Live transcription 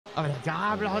Aber der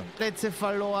Gabel hat Plätze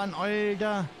verloren,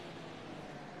 Alter.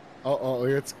 Oh, oh,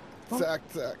 jetzt. Zack,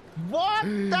 zack. What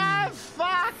the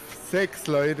fuck? 6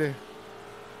 Leute.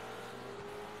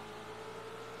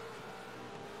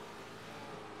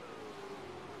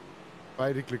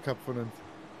 Beide Glück gehabt von uns.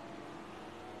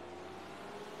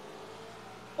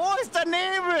 Wo ist der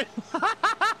Nebel?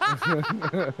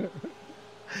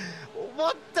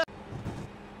 What the?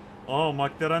 Aa,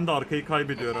 McLaren de arkayı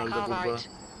kaybediyor herhalde burada.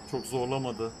 Çok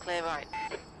zorlamadı. Clear right.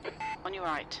 On your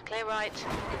right. Clear right.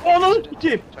 Ananı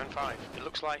sikeyim. Turn 5. It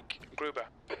looks like Gruber.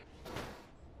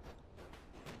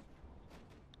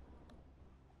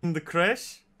 In the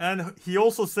crash, and he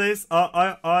also says,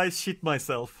 I shit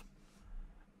myself.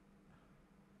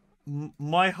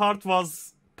 My heart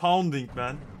was pounding,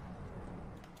 man.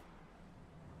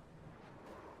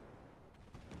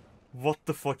 What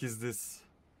the fuck is this?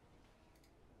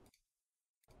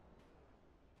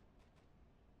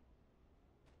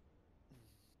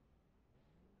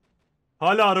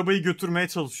 Hala arabayı götürmeye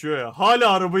çalışıyor ya.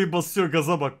 Hala arabayı basıyor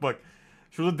gaza, bak bak.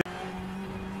 Şurada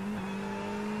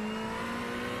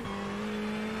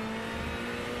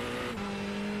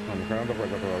Vamos, quedando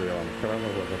vuelta todavía, vamos, quedando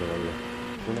vuelta todavía.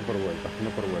 Uno por vuelta, uno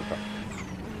por vuelta.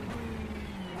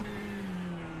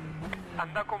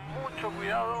 Anda con mucho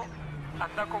cuidado.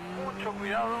 Anda con mucho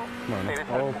cuidado.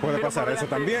 Bueno, puede pasar eso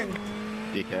también.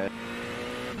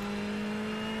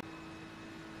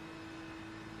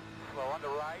 Slow on the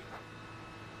right.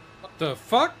 What the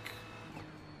fuck?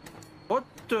 What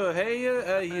the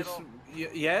hell?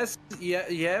 Yes,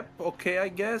 yep, okay, I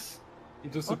guess. He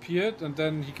disappeared and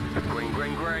then he... Green,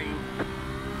 green, green.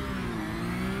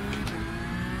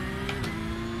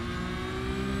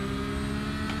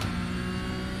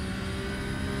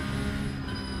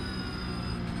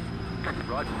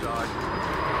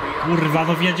 Kurwa,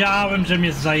 no wiedziałem, że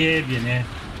mnie zajebie, nie?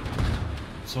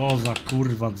 Co za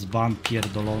kurwa dzban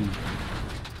pierdolony.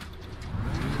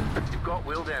 You've got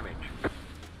wheel damage.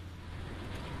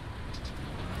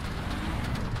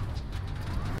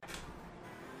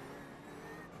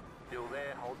 Still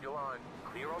there, hold your line.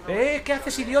 Clear on the ¿Qué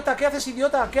haces, idiota? ¿Qué haces,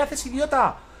 idiota? ¿Qué haces,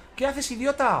 idiota? ¿Qué haces,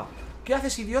 idiota? ¿Qué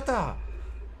haces, idiota?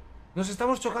 Nos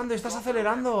estamos chocando, estás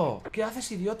acelerando. ¿Qué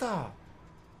haces, idiota?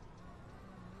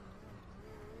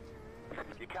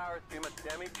 Your car has too much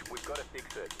damage. We've got to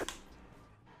fix it.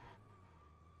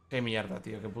 Qué mierda,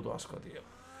 tío, qué puto asco, tío.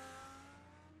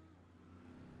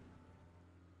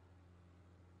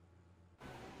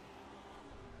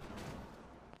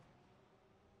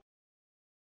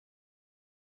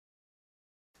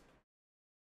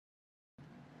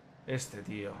 Este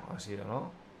tío ha sido,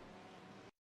 ¿no?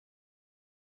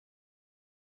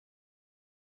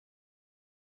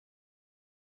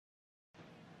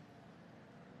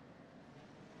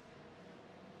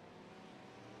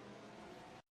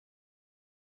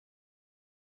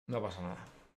 No pasa nada.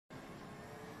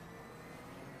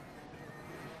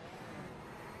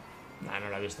 Nah, no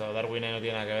lo he visto. Darwin no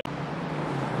tiene nada que ver.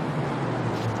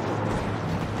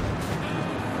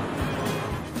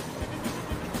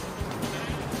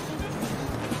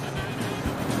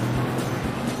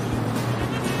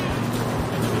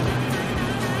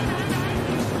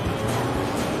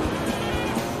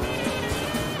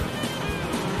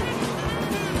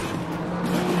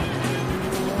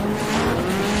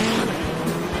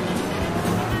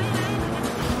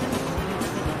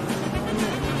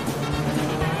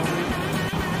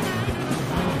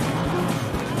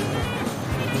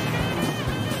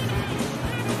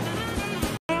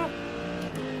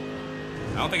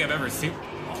 I don't think I've ever seen.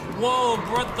 Whoa,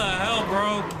 what the hell,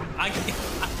 bro?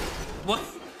 What?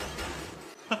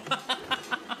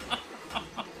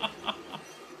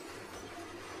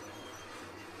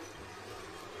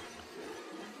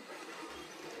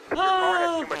 Car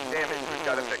has too much damage. We've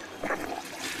got to fix it.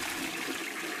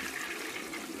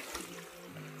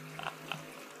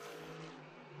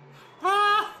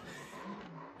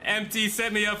 MT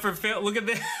set me up for fail. Look at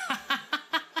this.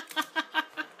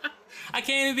 I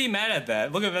can't even be mad at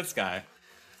that. Look at this guy.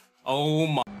 Oh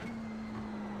my.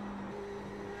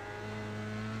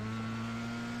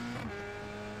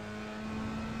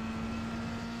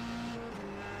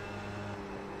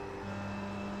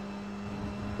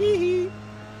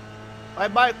 Bye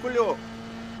bye, Julio.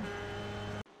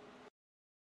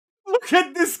 Look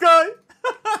at this guy.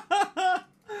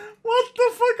 What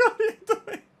the fuck are you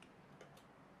doing?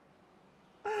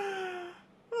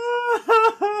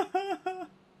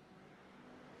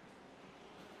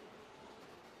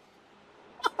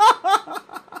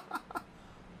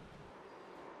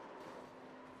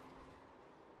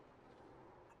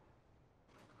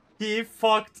 He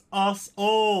fucked us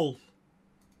all.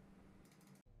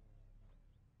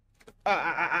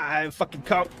 Ah, fucking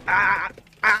cock.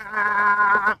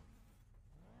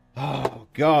 Oh,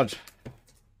 God.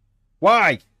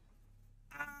 Why?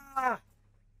 The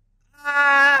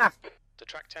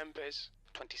track temp is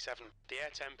 27. The air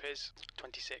temp is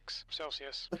 26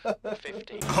 Celsius.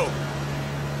 50. Oh,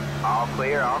 All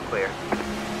clear, all clear.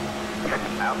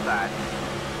 Outside.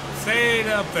 stay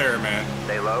up there, man.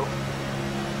 Stay low.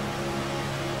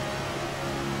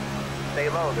 Stay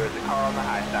low, there's a car on the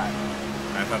high side.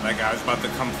 I thought that guy was about to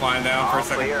come flying down for a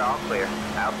second. All clear.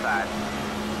 Outside.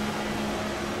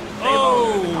 Stay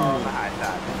low, there's a car on Oh! the high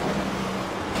side.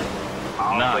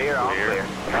 All clear, all clear.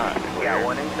 We got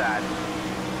one inside.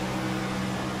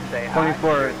 Stay high.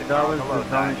 24, that was the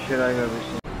dumbest shit I've ever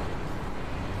seen.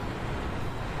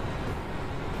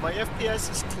 My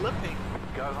FPS is clipping.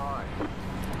 Go hard.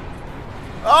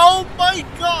 Oh my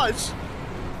gosh!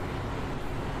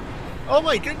 Oh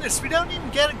my goodness, we don't even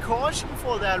get a caution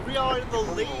for that. We are in the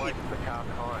lead.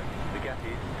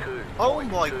 Oh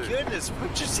my goodness,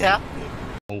 what just happened?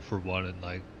 0 for 1 and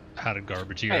like had a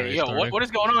garbage year. Hey, yo, what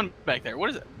is going on back there? What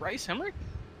is it? Rice Hemrick?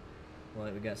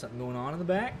 What, we got something going on in the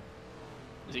back?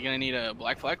 Is he gonna need a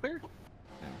black flag clear?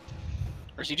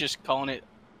 Or is he just calling it?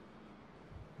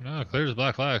 No, clear as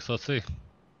black flags. Let's see.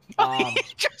 He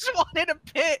just wanted a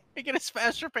pit and get his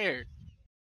fast repaired.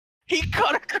 He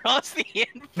cut across the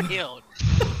infield.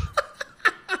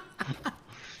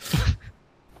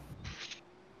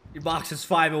 Your box is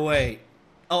 5 away.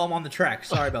 Oh, I'm on the track.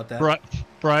 Sorry about that.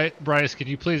 Bryce, can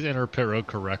you please enter pit road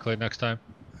correctly next time?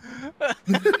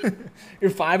 You're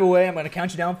 5 away. I'm going to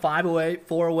count you down. 5 away,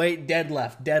 4 away, dead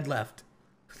left, dead left.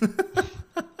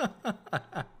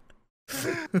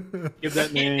 Give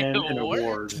that man an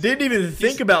award. Didn't even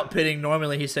think about pitting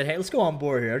normally. He said, hey, let's go on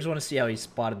board here. I just want to see how he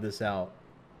spotted this out.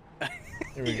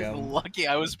 Here we go. Lucky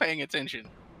I was paying attention.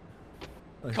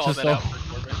 Call Just that out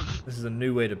for Corbin. This is a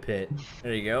new way to pit.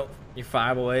 There you go. You're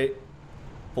 5 away,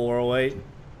 4 away,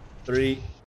 3,